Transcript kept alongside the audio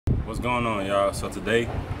What's going on, y'all? So today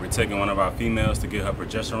we're taking one of our females to get her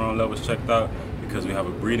progesterone levels checked out because we have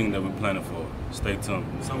a breeding that we're planning for. Stay tuned.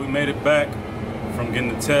 So we made it back from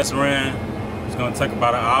getting the test ran. It's gonna take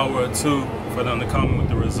about an hour or two for them to come with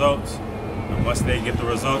the results. And once they get the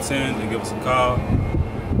results in, they give us a call,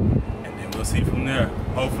 and then we'll see from there.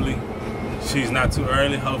 Hopefully she's not too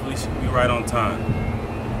early. Hopefully she'll be right on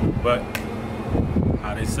time. But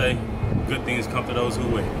how they say, good things come to those who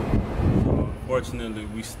wait. Unfortunately,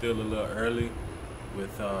 we still a little early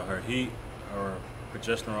with her heat. Her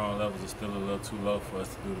progesterone levels are still a little too low for us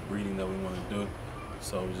to do the breeding that we want to do.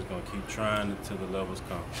 So we're just gonna keep trying until the levels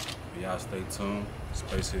come. But y'all stay tuned.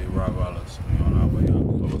 Space City Rock Wallers. We on our way up.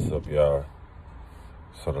 So what's up, y'all?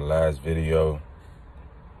 So the last video,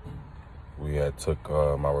 we had took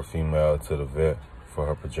our female to the vet for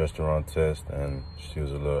her progesterone test, and she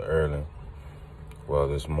was a little early. Well,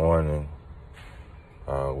 this morning,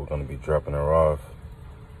 we're going to be dropping her off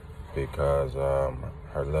because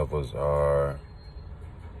her levels are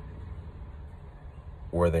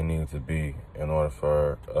where they need to be in order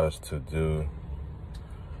for us to do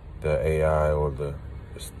the AI or the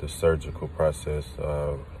surgical process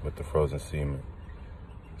with the frozen semen.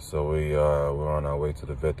 So we're on our way to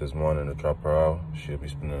the vet this morning to drop her out. She'll be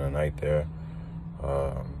spending the night there.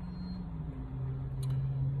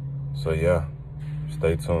 So yeah,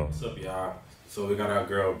 stay tuned. What's up, y'all? So we got our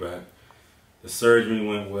girl back. The surgery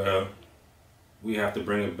went well. We have to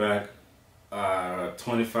bring it back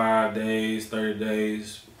 25 days, 30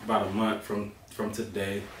 days, about a month from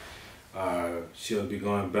today. She'll be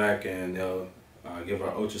going back and they'll give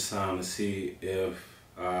her ultrasound to see if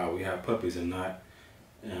we have puppies or not.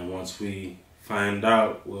 And once we find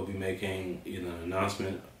out, we'll be making either an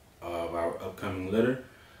announcement of our upcoming litter,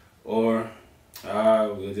 or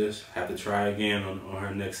we'll just have to try again on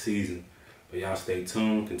her next season. But y'all stay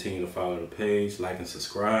tuned, continue to follow the page, like and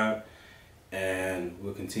subscribe, and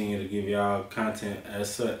we'll continue to give y'all content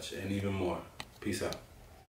as such and even more. Peace out.